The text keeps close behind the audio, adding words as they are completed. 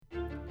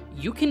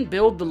You can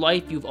build the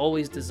life you've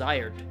always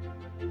desired.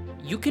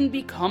 You can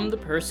become the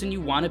person you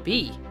want to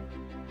be.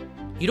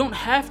 You don't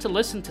have to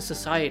listen to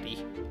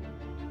society.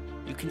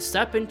 You can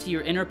step into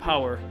your inner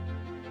power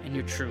and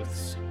your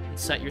truths and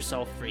set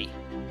yourself free.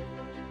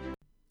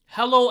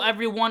 Hello,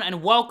 everyone,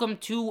 and welcome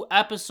to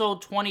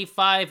episode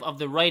 25 of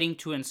the Writing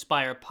to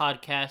Inspire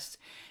podcast,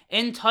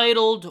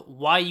 entitled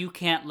Why You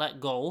Can't Let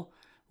Go,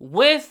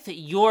 with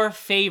your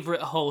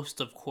favorite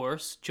host, of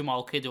course,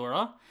 Jamal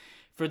Kedora.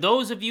 For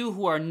those of you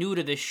who are new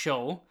to this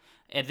show,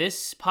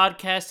 this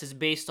podcast is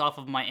based off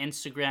of my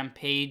Instagram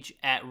page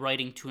at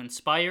Writing to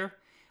Inspire.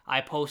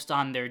 I post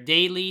on there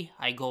daily,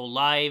 I go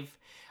live,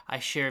 I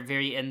share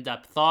very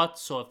in-depth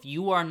thoughts, so if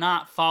you are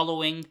not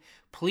following,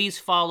 please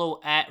follow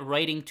at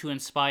Writing to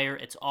Inspire.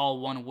 It's all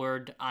one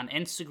word on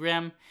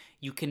Instagram.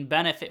 You can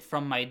benefit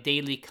from my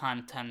daily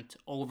content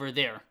over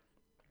there.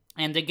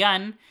 And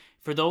again,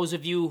 for those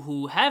of you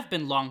who have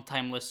been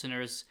longtime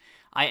listeners,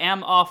 I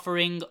am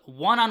offering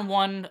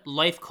one-on-one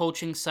life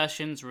coaching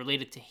sessions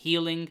related to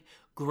healing,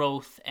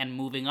 growth, and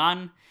moving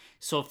on.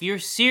 So if you're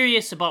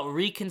serious about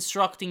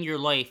reconstructing your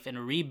life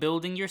and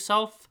rebuilding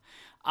yourself,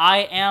 I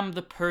am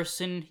the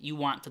person you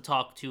want to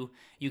talk to.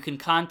 You can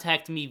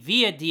contact me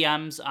via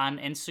DMs on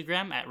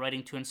Instagram at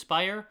Writing to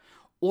Inspire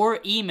or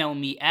email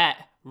me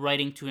at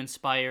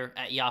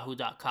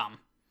writingtoinspire@yahoo.com.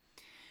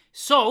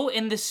 So,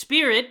 in the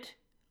spirit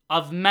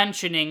of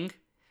mentioning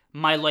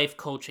my life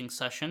coaching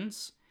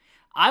sessions,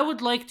 I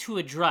would like to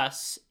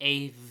address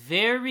a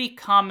very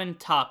common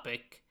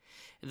topic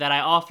that I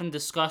often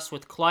discuss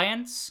with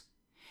clients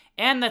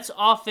and that's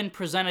often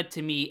presented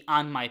to me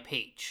on my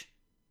page.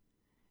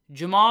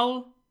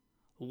 Jamal,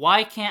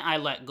 why can't I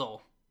let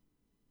go?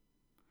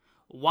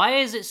 Why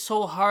is it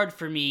so hard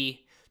for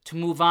me to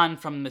move on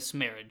from this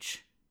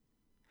marriage?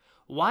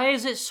 Why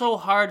is it so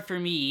hard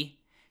for me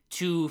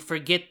to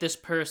forget this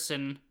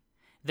person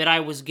that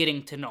I was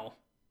getting to know?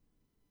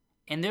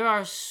 And there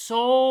are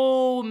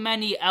so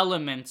many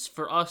elements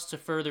for us to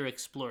further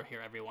explore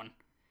here, everyone.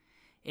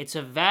 It's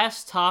a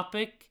vast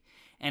topic,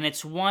 and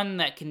it's one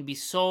that can be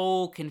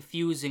so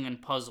confusing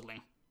and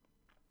puzzling.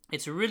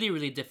 It's really,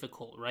 really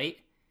difficult,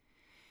 right?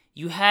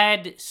 You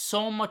had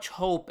so much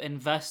hope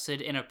invested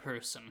in a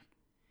person,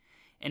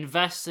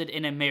 invested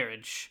in a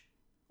marriage,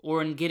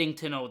 or in getting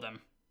to know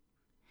them.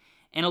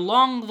 And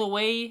along the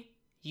way,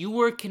 you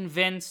were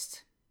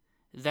convinced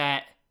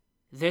that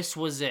this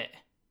was it.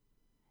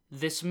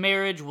 This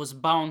marriage was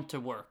bound to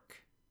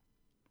work.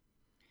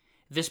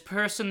 This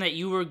person that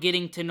you were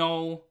getting to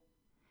know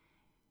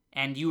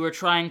and you were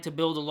trying to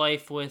build a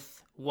life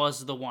with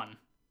was the one.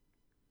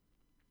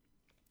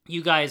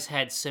 You guys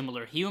had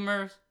similar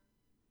humor.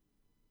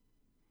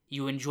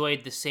 You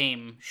enjoyed the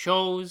same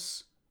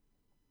shows.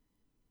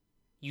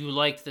 You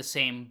liked the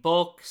same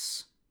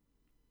books.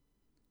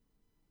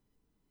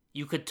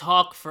 You could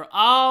talk for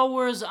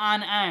hours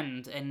on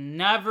end and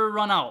never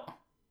run out.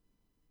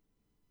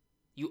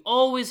 You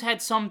always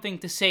had something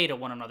to say to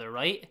one another,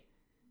 right?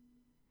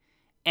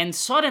 And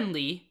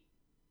suddenly,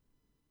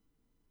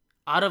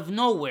 out of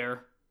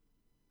nowhere,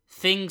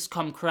 things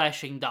come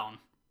crashing down.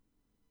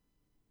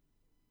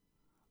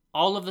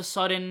 All of a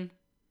sudden,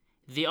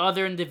 the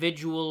other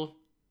individual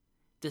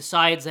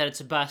decides that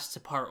it's best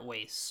to part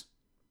ways.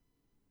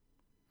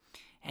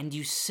 And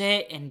you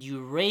sit and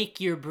you rake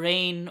your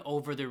brain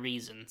over the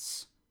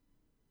reasons.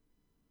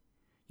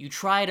 You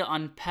try to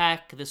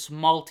unpack this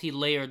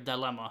multi-layered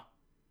dilemma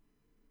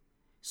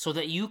so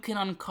that you can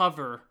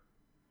uncover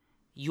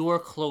your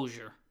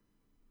closure.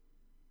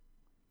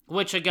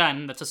 Which,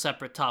 again, that's a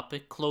separate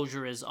topic.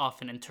 Closure is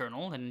often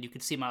internal, and you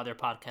can see my other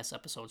podcast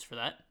episodes for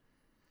that.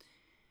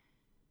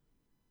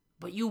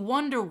 But you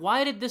wonder,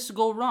 why did this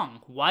go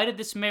wrong? Why did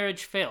this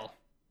marriage fail?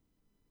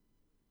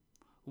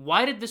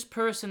 Why did this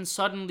person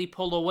suddenly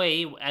pull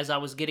away as I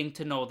was getting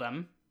to know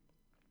them?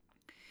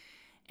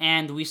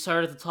 And we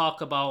started to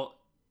talk about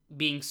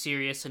being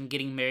serious and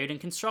getting married and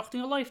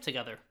constructing a life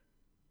together.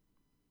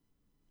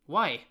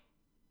 Why?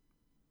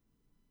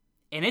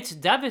 And it's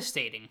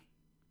devastating.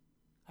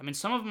 I mean,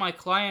 some of my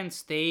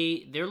clients,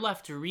 they're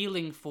left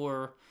reeling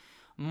for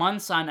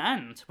months on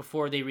end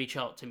before they reach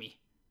out to me.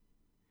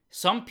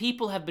 Some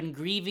people have been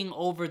grieving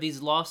over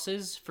these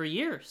losses for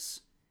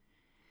years.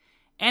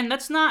 And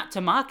that's not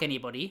to mock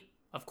anybody.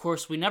 Of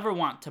course, we never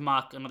want to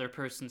mock another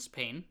person's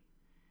pain.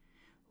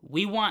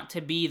 We want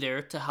to be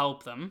there to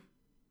help them,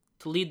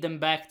 to lead them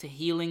back to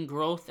healing,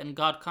 growth, and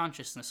God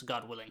consciousness,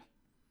 God willing.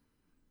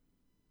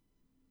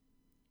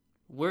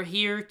 We're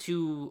here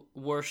to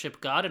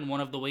worship God, and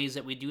one of the ways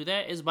that we do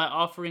that is by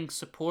offering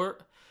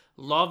support,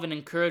 love, and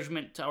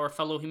encouragement to our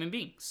fellow human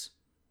beings.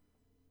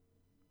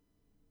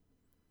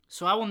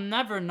 So I will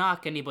never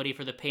knock anybody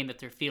for the pain that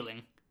they're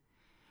feeling.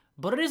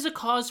 But it is a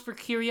cause for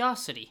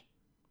curiosity,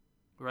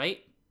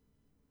 right?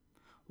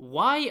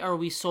 Why are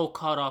we so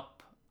caught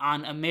up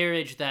on a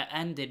marriage that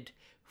ended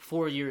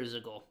 4 years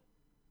ago?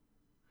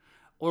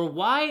 Or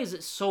why is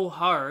it so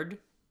hard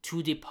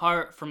to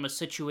depart from a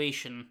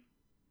situation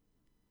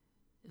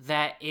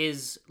that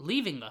is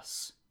leaving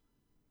us?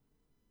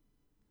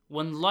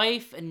 When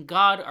life and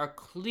God are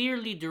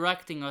clearly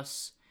directing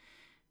us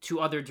to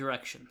other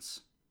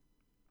directions.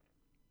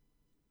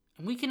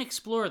 And we can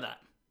explore that.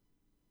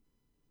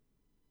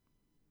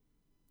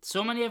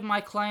 So many of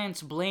my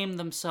clients blame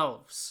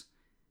themselves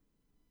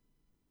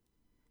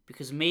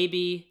because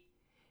maybe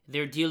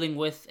they're dealing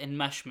with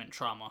enmeshment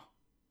trauma,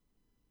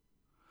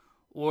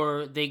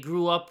 or they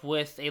grew up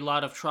with a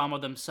lot of trauma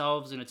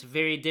themselves and it's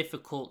very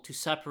difficult to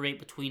separate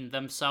between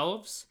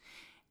themselves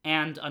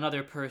and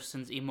another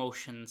person's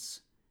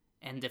emotions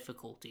and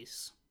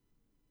difficulties.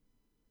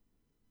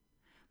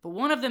 But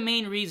one of the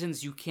main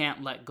reasons you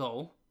can't let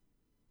go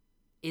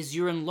is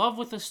you're in love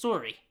with a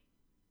story.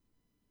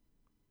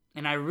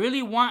 And I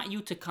really want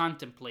you to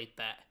contemplate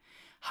that.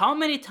 How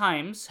many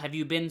times have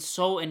you been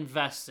so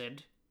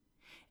invested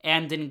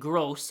and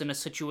engrossed in a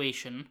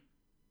situation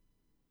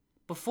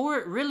before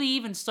it really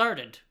even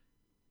started?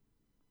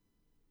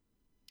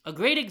 A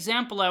great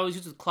example I always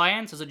use with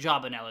clients is a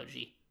job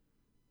analogy.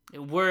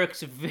 It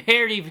works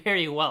very,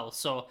 very well.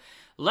 So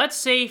let's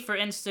say, for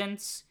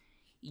instance,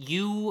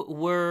 you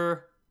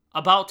were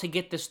about to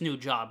get this new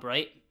job,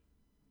 right?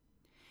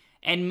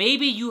 And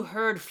maybe you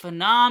heard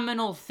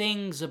phenomenal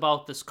things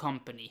about this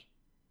company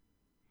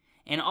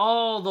and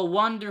all the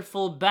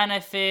wonderful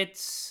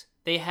benefits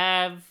they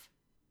have,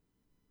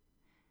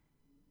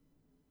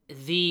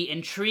 the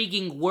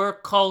intriguing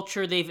work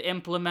culture they've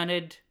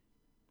implemented,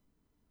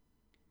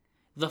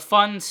 the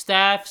fun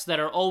staffs that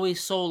are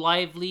always so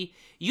lively.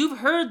 You've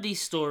heard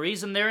these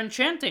stories and they're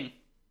enchanting.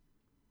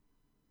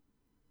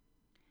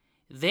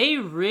 They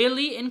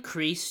really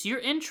increase your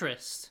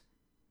interest.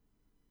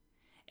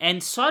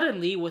 And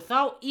suddenly,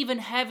 without even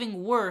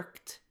having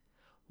worked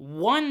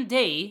one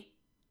day,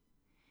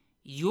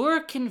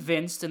 you're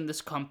convinced in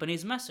this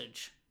company's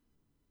message.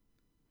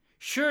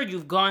 Sure,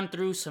 you've gone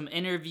through some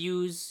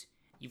interviews,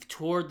 you've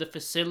toured the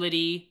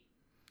facility,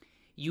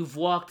 you've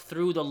walked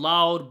through the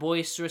loud,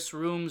 boisterous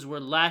rooms where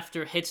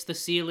laughter hits the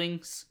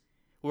ceilings,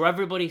 where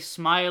everybody's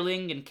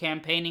smiling and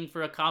campaigning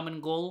for a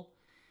common goal,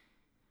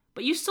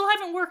 but you still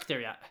haven't worked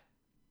there yet.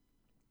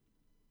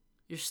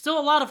 There's still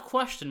a lot of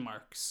question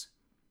marks.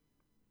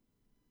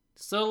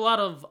 Still a lot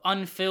of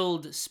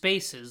unfilled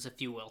spaces,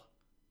 if you will.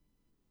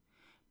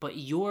 But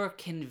you're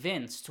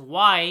convinced.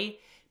 Why?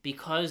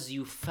 Because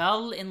you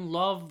fell in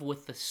love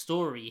with the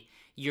story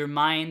your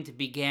mind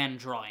began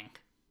drawing.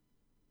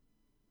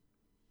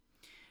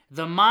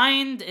 The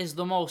mind is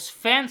the most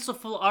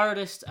fanciful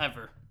artist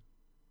ever.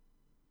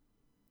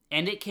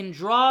 And it can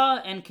draw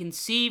and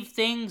conceive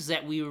things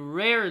that we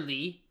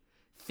rarely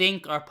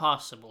think are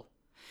possible.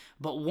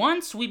 But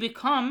once we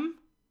become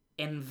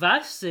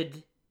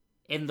invested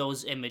in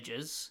those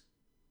images,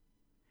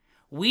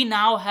 we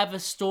now have a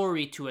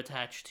story to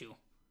attach to.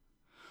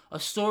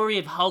 A story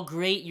of how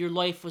great your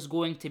life was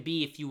going to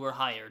be if you were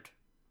hired.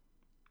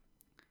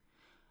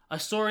 A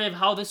story of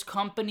how this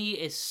company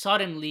is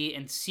suddenly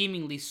and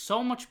seemingly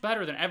so much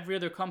better than every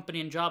other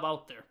company and job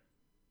out there.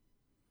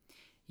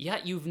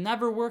 Yet you've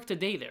never worked a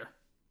day there.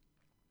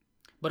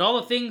 But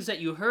all the things that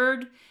you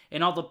heard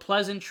and all the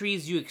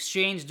pleasantries you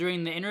exchanged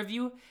during the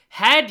interview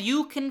had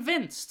you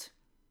convinced.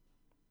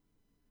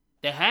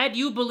 They had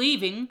you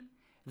believing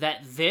that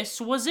this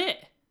was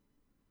it.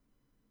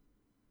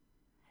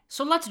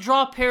 So let's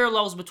draw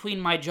parallels between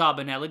my job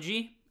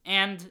analogy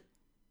and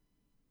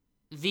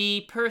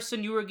the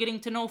person you were getting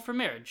to know for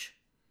marriage.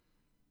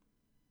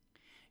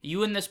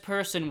 You and this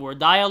person were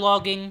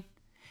dialoguing,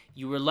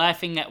 you were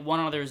laughing at one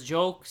another's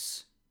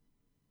jokes,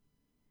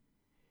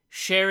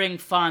 sharing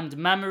fond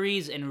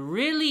memories, and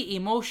really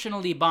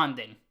emotionally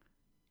bonding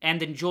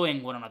and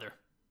enjoying one another.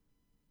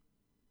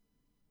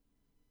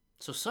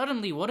 So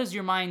suddenly, what does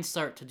your mind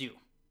start to do?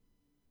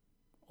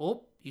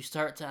 Oh, you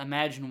start to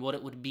imagine what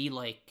it would be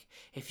like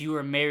if you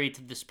were married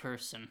to this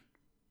person.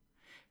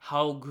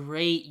 How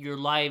great your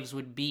lives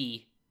would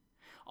be.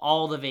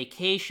 All the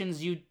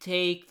vacations you'd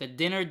take, the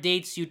dinner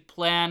dates you'd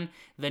plan,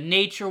 the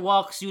nature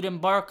walks you'd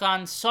embark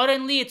on.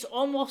 Suddenly, it's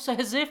almost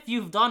as if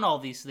you've done all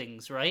these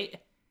things, right?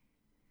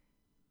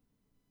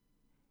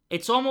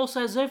 It's almost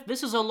as if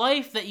this is a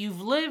life that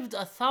you've lived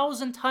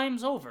 1,000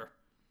 times over.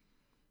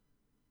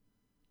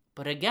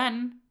 But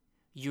again,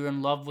 you're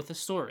in love with a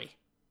story.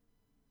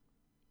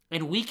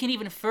 And we can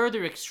even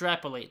further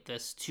extrapolate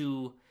this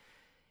to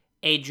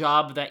a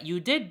job that you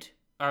did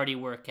already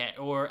work at,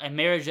 or a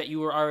marriage that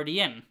you were already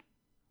in,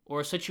 or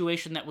a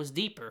situation that was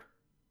deeper.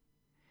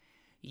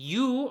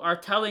 You are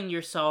telling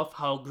yourself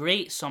how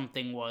great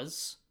something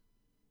was,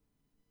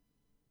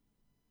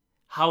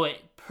 how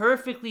it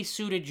perfectly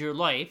suited your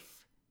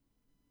life,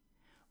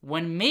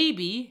 when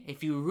maybe,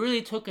 if you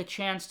really took a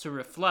chance to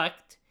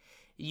reflect,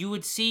 you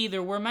would see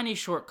there were many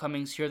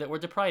shortcomings here that were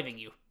depriving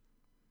you.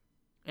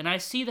 And I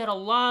see that a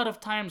lot of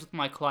times with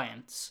my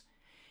clients.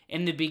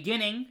 In the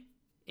beginning,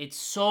 it's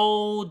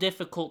so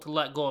difficult to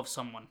let go of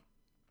someone.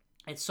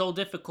 It's so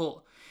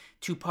difficult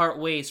to part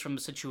ways from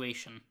a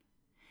situation.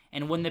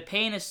 And when the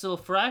pain is still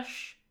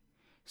fresh,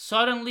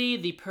 suddenly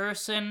the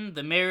person,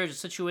 the marriage, the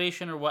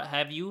situation, or what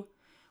have you,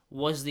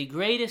 was the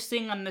greatest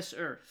thing on this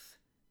earth.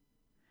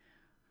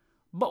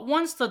 But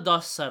once the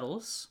dust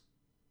settles,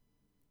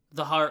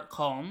 the heart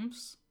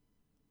calms,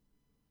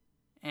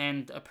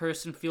 and a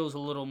person feels a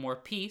little more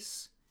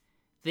peace,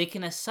 they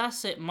can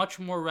assess it much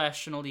more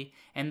rationally,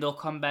 and they'll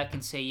come back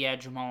and say, yeah,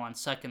 Jamal, on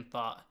second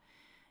thought,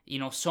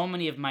 so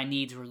many of my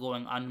needs were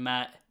going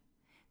unmet.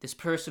 This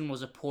person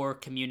was a poor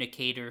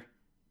communicator.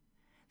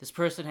 This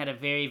person had a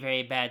very,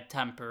 very bad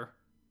temper.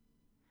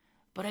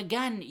 But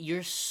again,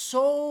 you're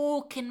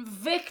so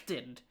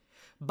convicted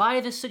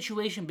by the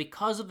situation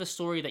because of the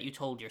story that you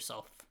told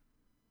yourself.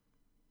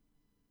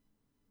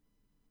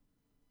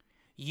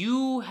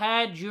 You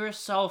had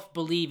yourself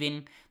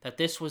believing that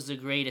this was the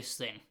greatest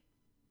thing.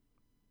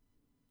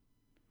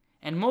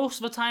 And most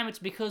of the time, it's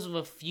because of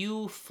a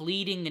few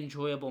fleeting,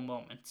 enjoyable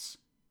moments.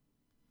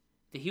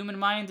 The human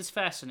mind is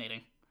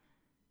fascinating.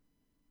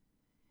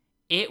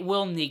 It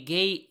will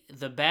negate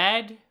the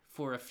bad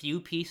for a few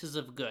pieces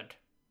of good.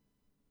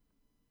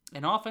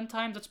 And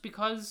oftentimes, it's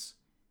because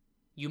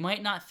you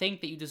might not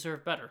think that you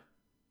deserve better.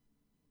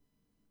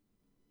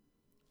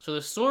 So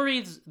the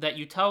stories that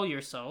you tell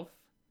yourself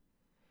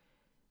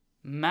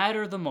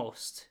matter the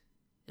most.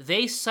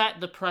 They set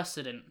the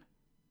precedent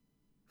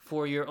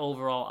for your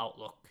overall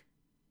outlook.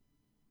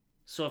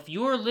 So if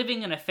you're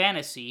living in a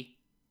fantasy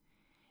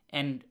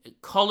and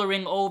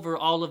coloring over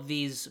all of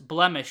these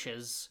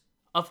blemishes,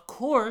 of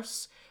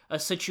course a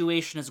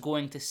situation is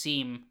going to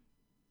seem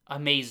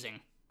amazing.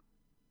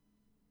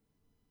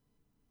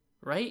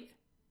 Right?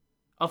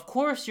 Of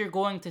course you're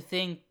going to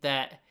think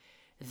that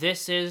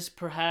this is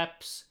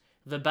perhaps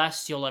the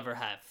best you'll ever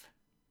have.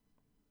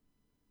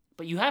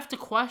 But you have to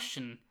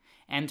question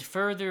and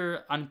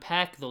further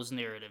unpack those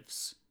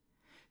narratives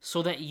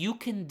so that you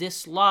can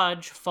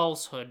dislodge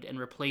falsehood and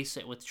replace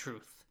it with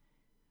truth.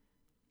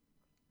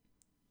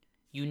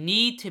 You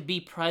need to be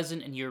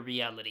present in your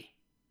reality.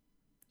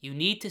 You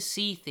need to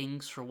see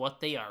things for what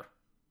they are,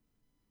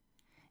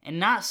 and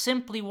not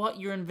simply what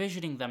you're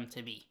envisioning them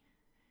to be.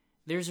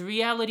 There's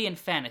reality and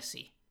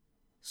fantasy,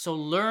 so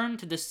learn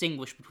to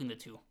distinguish between the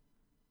two.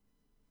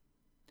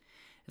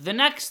 The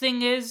next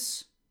thing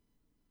is,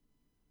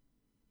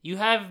 you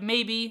have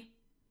maybe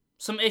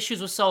some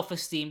issues with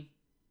self-esteem.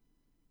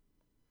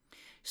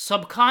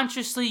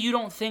 Subconsciously, you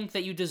don't think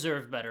that you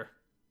deserve better.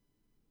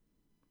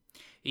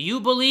 You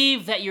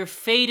believe that you're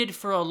fated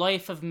for a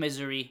life of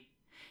misery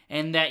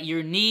and that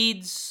your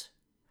needs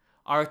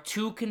are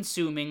too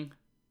consuming.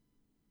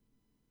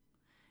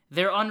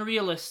 They're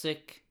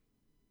unrealistic.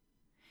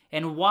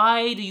 And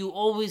why do you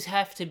always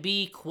have to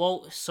be,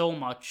 quote, so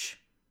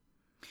much?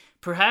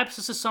 Perhaps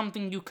this is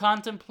something you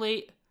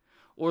contemplate,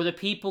 or the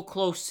people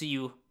close to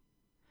you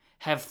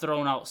have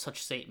thrown out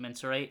such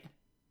statements, right?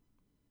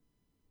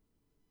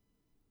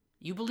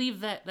 You believe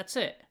that that's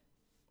it.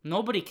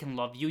 Nobody can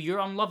love you. You're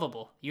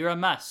unlovable. You're a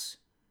mess.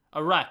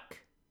 A wreck.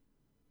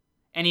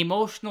 An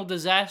emotional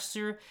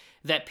disaster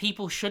that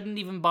people shouldn't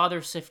even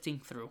bother sifting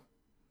through.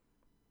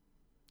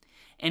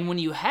 And when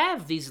you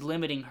have these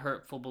limiting,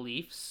 hurtful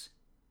beliefs,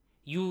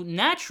 you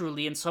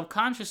naturally and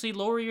subconsciously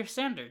lower your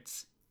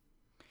standards.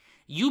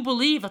 You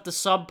believe that the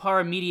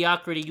subpar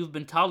mediocrity you've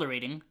been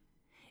tolerating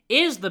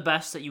is the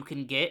best that you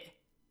can get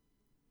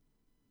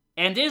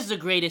and is the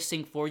greatest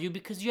thing for you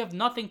because you have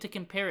nothing to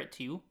compare it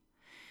to,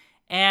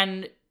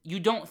 and you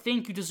don't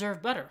think you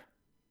deserve better.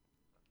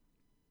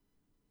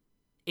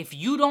 If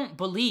you don't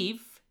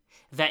believe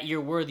that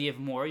you're worthy of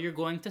more, you're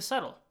going to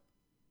settle.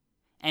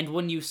 And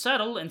when you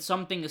settle and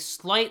something is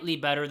slightly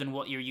better than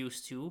what you're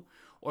used to,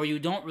 or you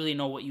don't really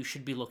know what you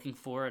should be looking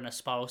for in a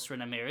spouse or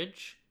in a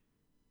marriage,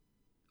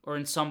 or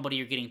in somebody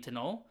you're getting to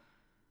know,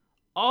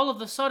 all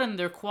of a sudden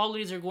their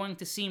qualities are going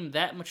to seem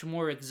that much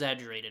more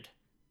exaggerated.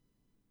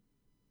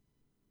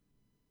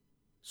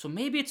 So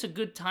maybe it's a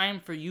good time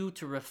for you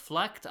to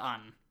reflect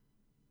on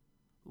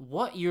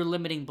what your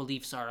limiting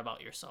beliefs are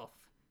about yourself.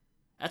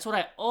 That's what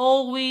I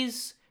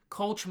always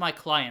coach my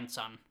clients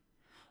on.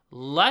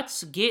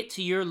 Let's get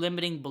to your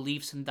limiting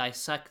beliefs and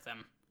dissect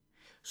them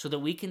so that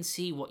we can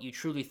see what you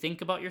truly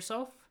think about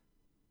yourself,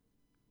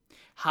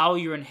 how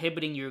you're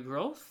inhibiting your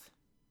growth,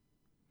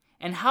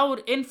 and how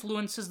it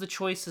influences the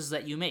choices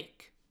that you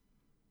make.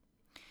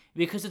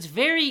 Because it's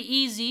very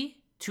easy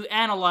to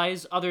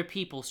analyze other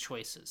people's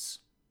choices.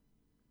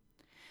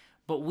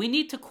 But we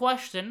need to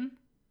question,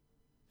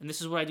 and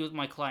this is what I do with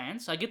my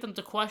clients, I get them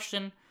to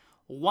question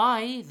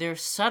why they're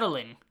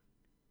settling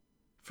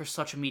for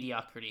such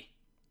mediocrity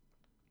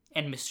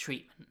and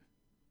mistreatment.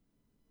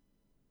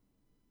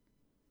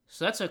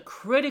 So that's a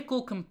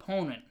critical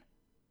component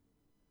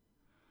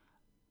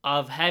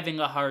of having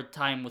a hard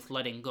time with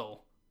letting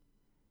go.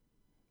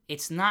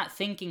 It's not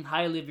thinking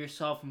highly of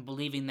yourself and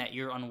believing that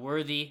you're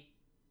unworthy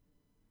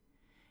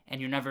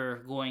and you're never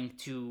going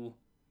to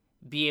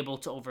be able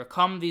to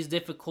overcome these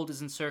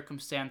difficulties and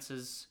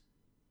circumstances.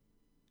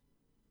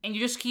 And you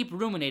just keep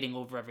ruminating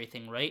over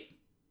everything, right?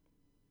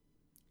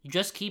 You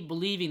just keep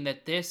believing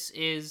that this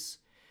is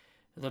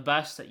the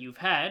best that you've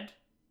had.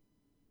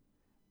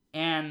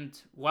 And,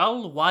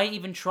 well, why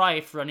even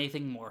try for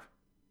anything more?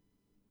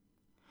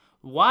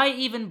 Why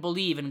even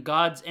believe in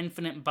God's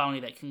infinite bounty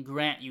that can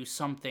grant you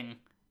something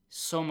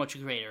so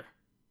much greater?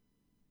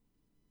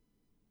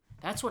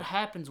 That's what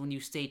happens when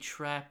you stay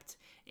trapped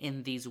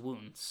in these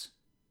wounds.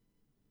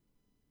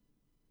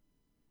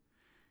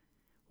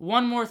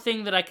 One more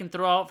thing that I can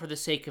throw out for the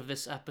sake of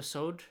this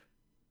episode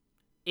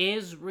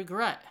is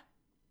regret.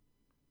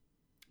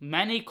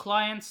 Many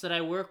clients that I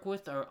work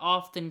with are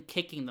often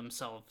kicking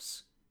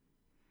themselves.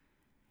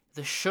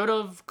 The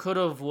should've,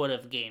 could've,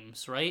 would've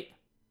games, right?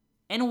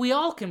 And we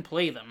all can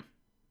play them.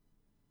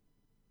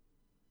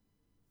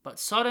 But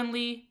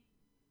suddenly,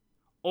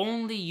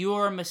 only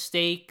your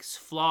mistakes,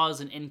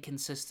 flaws, and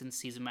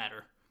inconsistencies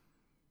matter.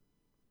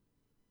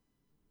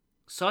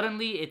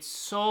 Suddenly, it's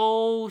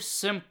so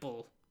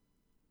simple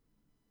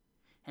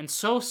and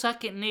so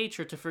second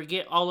nature to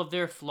forget all of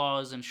their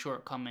flaws and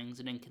shortcomings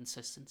and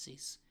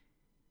inconsistencies.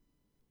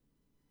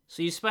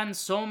 So you spend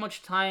so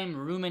much time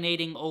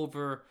ruminating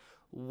over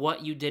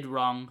what you did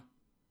wrong,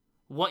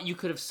 what you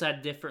could have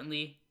said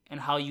differently,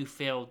 and how you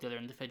failed the other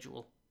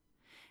individual.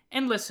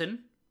 And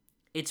listen,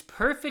 it's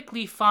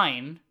perfectly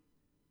fine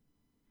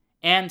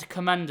and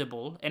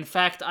commendable. In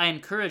fact, I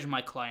encourage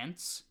my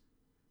clients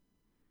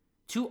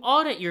to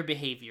audit your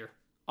behavior.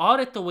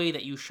 Audit the way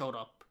that you showed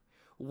up.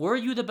 Were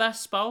you the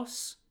best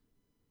spouse?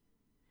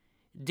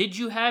 Did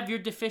you have your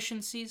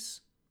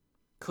deficiencies?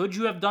 Could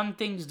you have done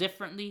things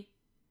differently?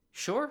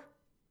 Sure.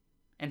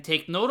 And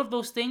take note of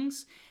those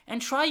things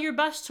and try your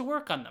best to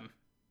work on them.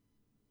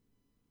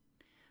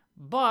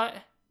 But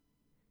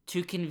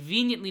to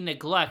conveniently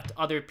neglect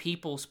other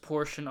people's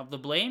portion of the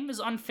blame is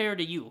unfair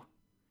to you.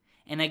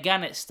 And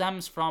again, it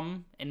stems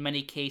from, in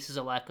many cases,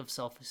 a lack of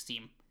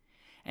self-esteem.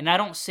 And I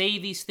don't say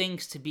these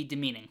things to be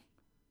demeaning.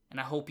 And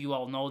I hope you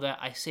all know that.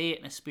 I say it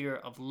in a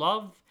spirit of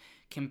love,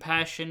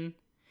 compassion,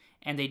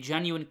 and a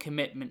genuine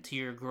commitment to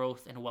your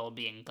growth and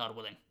well-being, God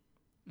willing.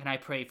 And I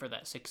pray for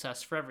that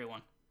success for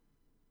everyone.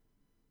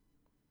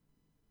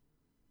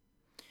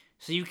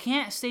 So you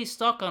can't stay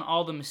stuck on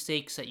all the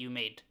mistakes that you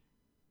made.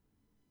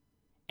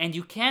 And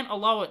you can't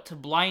allow it to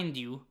blind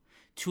you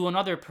to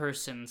another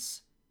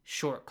person's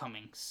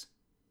shortcomings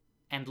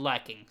and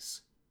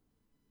lackings.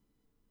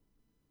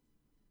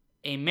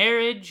 A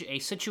marriage, a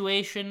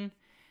situation,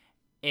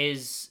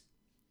 it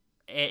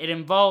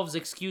involves,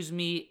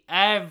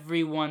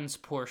 everyone's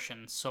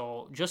portion.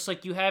 So just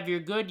like you have your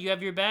good, you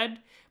have your bad,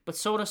 but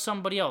so does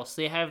somebody else.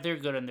 They have their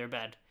good and their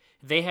bad.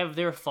 They have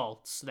their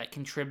faults that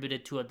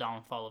contributed to a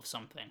downfall of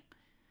something.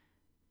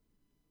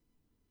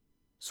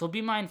 So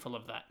be mindful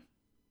of that.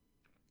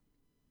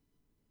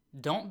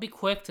 Don't be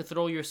quick to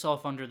throw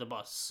yourself under the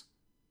bus.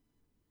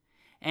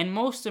 And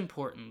most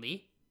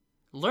importantly,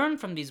 learn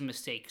from these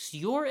mistakes.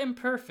 You're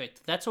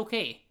imperfect. That's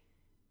okay.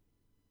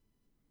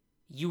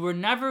 You were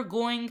never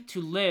going to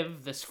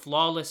live this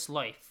flawless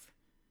life.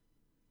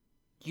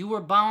 You were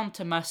bound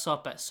to mess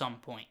up at some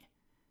point.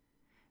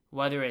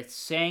 Whether it's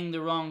saying the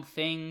wrong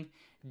thing,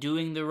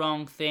 doing the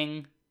wrong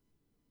thing,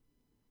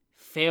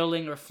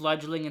 failing or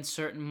fledgling in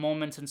certain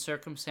moments and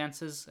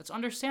circumstances, it's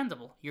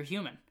understandable. You're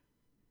human.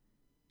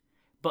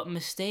 But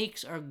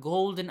mistakes are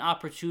golden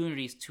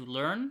opportunities to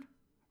learn,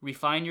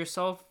 refine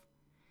yourself,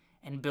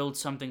 and build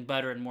something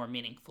better and more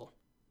meaningful.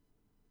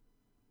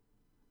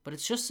 But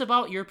it's just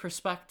about your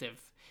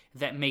perspective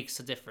that makes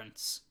a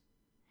difference.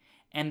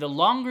 And the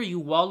longer you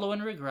wallow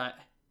in regret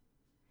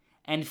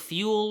and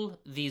fuel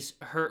these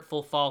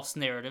hurtful false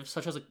narratives,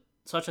 such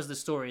as the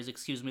stories,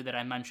 that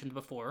I mentioned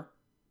before,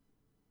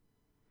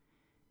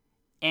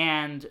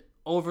 and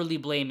overly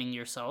blaming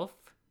yourself,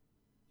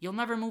 you'll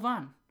never move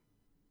on.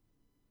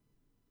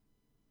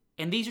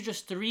 And these are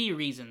just 3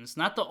 reasons,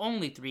 not the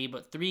only 3,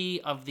 but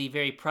 3 of the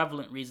very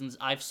prevalent reasons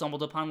I've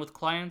stumbled upon with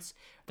clients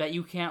that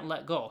you can't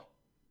let go.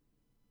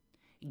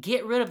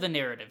 Get rid of the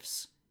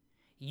narratives.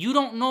 You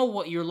don't know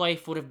what your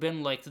life would have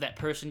been like to that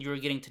person you were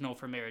getting to know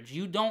for marriage.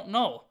 You don't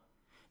know.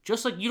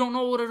 Just like you don't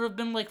know what it would have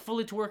been like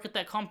fully to work at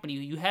that company.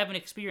 You haven't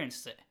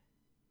experienced it.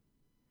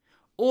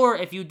 Or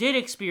if you did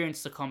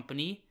experience the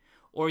company,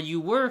 or you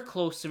were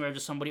close to marriage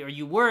to somebody, or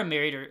you were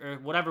married, or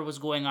whatever was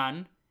going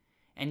on,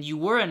 and you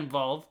were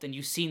involved, and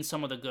you've seen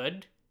some of the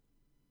good,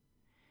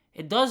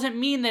 it doesn't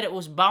mean that it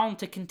was bound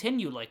to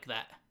continue like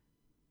that.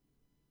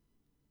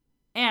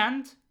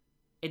 And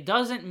it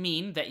doesn't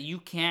mean that you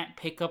can't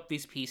pick up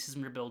these pieces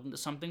and rebuild into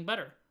something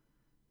better.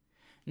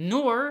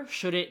 Nor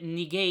should it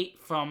negate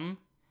from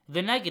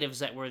the negatives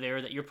that were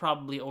there that you're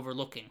probably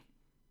overlooking.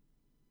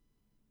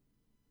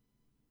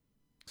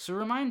 So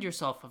remind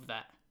yourself of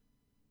that.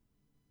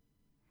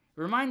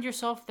 Remind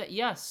yourself that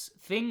yes,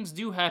 things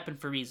do happen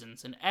for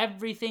reasons, and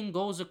everything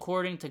goes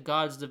according to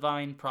God's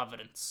divine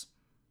providence.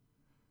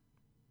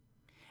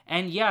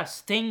 And yes,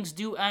 things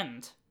do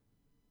end.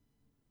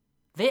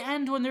 They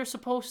end when they're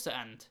supposed to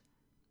end.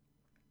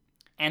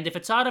 And if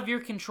it's out of your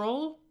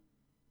control,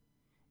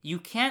 you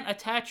can't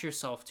attach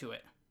yourself to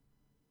it.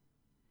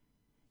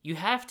 You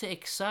have to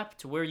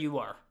accept where you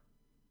are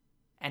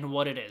and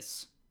what it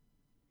is,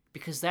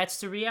 because that's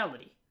the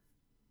reality.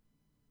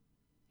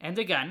 And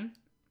again,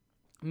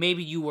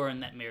 maybe you were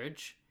in that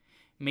marriage.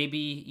 Maybe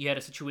you had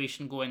a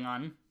situation going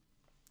on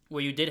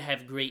where you did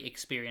have great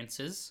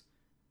experiences.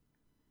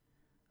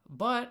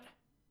 But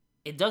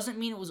it doesn't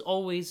mean it was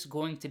always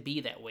going to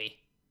be that way,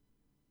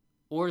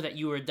 or that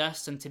you were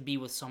destined to be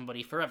with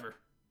somebody forever.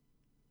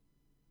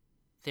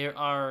 There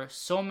are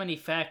so many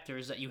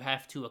factors that you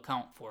have to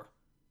account for.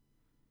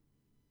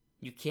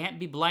 You can't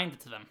be blinded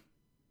to them.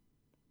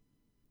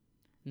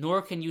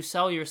 Nor can you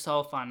sell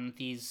yourself on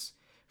these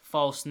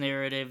false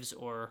narratives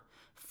or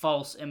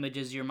false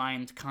images your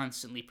mind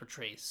constantly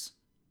portrays.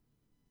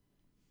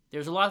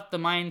 There's a lot the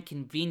mind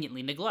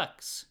conveniently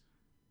neglects.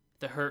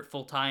 The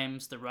hurtful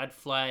times, the red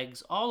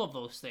flags, all of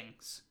those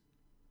things.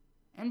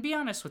 And be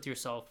honest with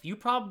yourself, you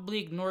probably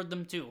ignored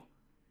them too.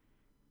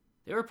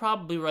 They were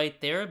probably right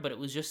there, but it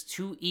was just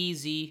too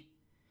easy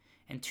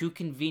and too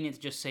convenient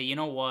to just say, you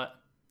know what,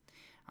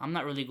 I'm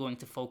not really going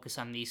to focus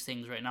on these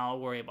things right now, I'll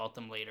worry about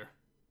them later.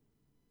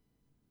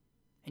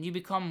 And you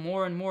become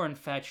more and more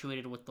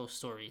infatuated with those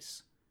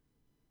stories.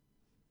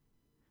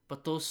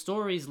 But those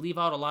stories leave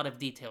out a lot of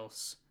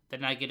details. The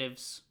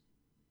negatives,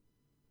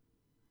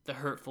 the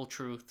hurtful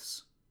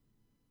truths,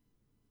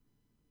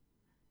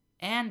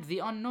 and the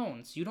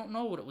unknowns. You don't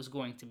know what it was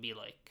going to be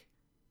like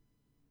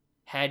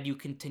had you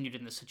continued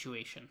in the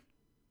situation.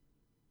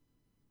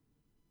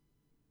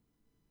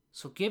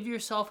 So give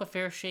yourself a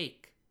fair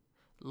shake.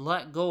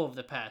 Let go of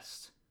the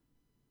past.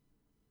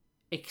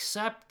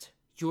 Accept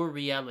your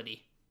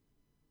reality.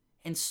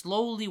 And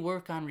slowly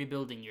work on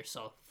rebuilding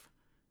yourself.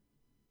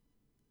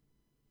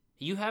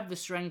 You have the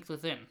strength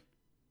within.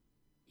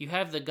 You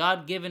have the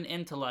God-given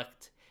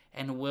intellect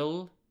and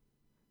will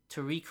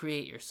to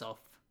recreate yourself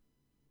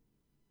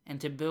and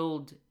to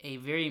build a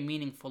very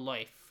meaningful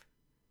life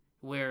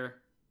where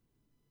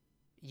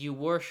you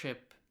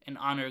worship and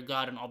honor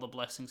God and all the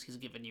blessings He's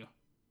given you.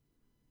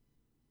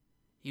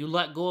 You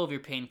let go of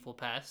your painful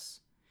past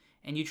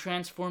and you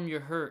transform your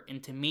hurt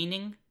into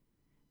meaning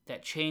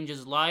that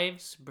changes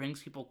lives,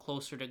 brings people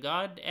closer to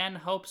God, and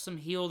helps them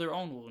heal their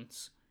own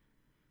wounds.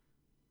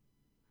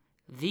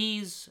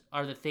 These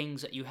are the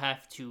things that you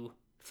have to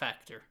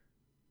factor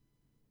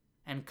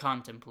and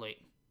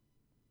contemplate.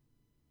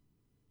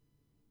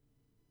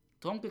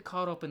 Don't get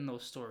caught up in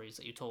those stories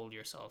that you told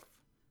yourself.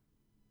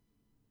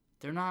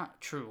 They're not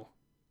true,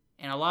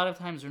 and a lot of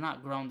times they're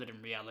not grounded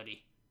in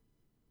reality.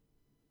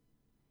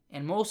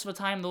 And most of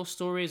the time, those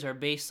stories are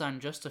based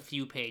on just a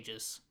few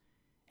pages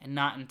and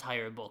not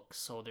entire books,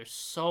 so there's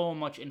so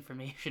much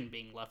information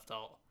being left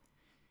out.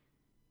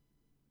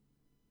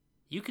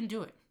 You can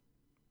do it.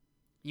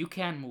 You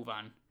can move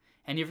on.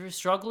 And if you're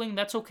struggling,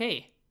 that's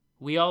okay.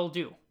 We all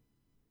do.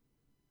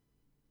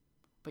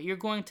 But you're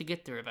going to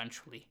get there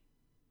eventually.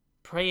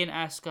 Pray and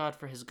ask God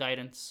for His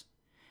guidance.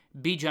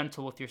 Be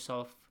gentle with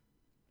yourself.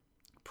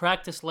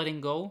 Practice letting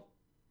go.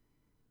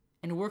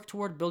 And work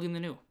toward building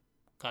the new,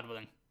 God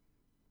willing.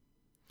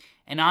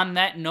 And on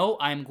that note,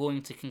 I'm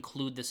going to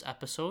conclude this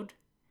episode.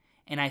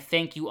 And I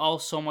thank you all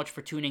so much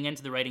for tuning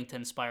into the Writing to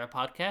Inspire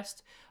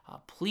podcast.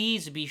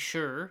 Please be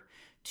sure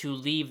to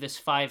leave this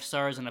 5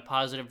 stars and a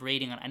positive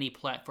rating on any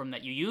platform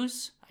that you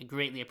use. I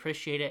greatly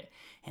appreciate it.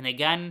 And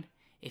again,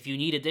 if you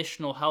need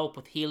additional help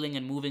with healing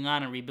and moving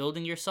on and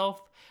rebuilding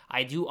yourself,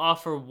 I do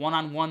offer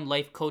one-on-one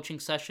life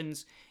coaching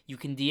sessions. You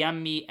can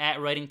DM me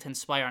at Writing to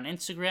Inspire on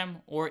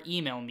Instagram or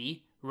email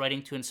me,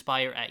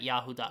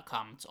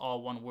 writingtoinspire@yahoo.com. It's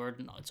all one word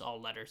and it's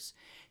all letters.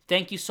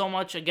 Thank you so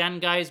much again,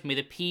 guys. May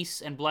the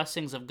peace and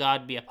blessings of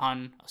God be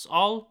upon us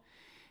all.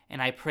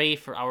 And I pray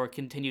for our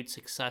continued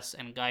success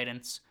and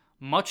guidance.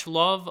 Much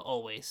love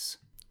always.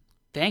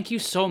 Thank you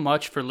so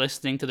much for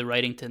listening to the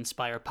Writing to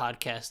Inspire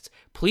podcast.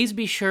 Please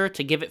be sure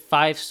to give it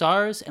 5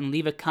 stars and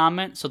leave a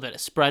comment so that it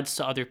spreads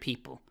to other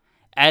people.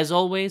 As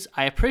always,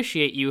 I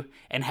appreciate you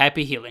and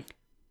happy healing.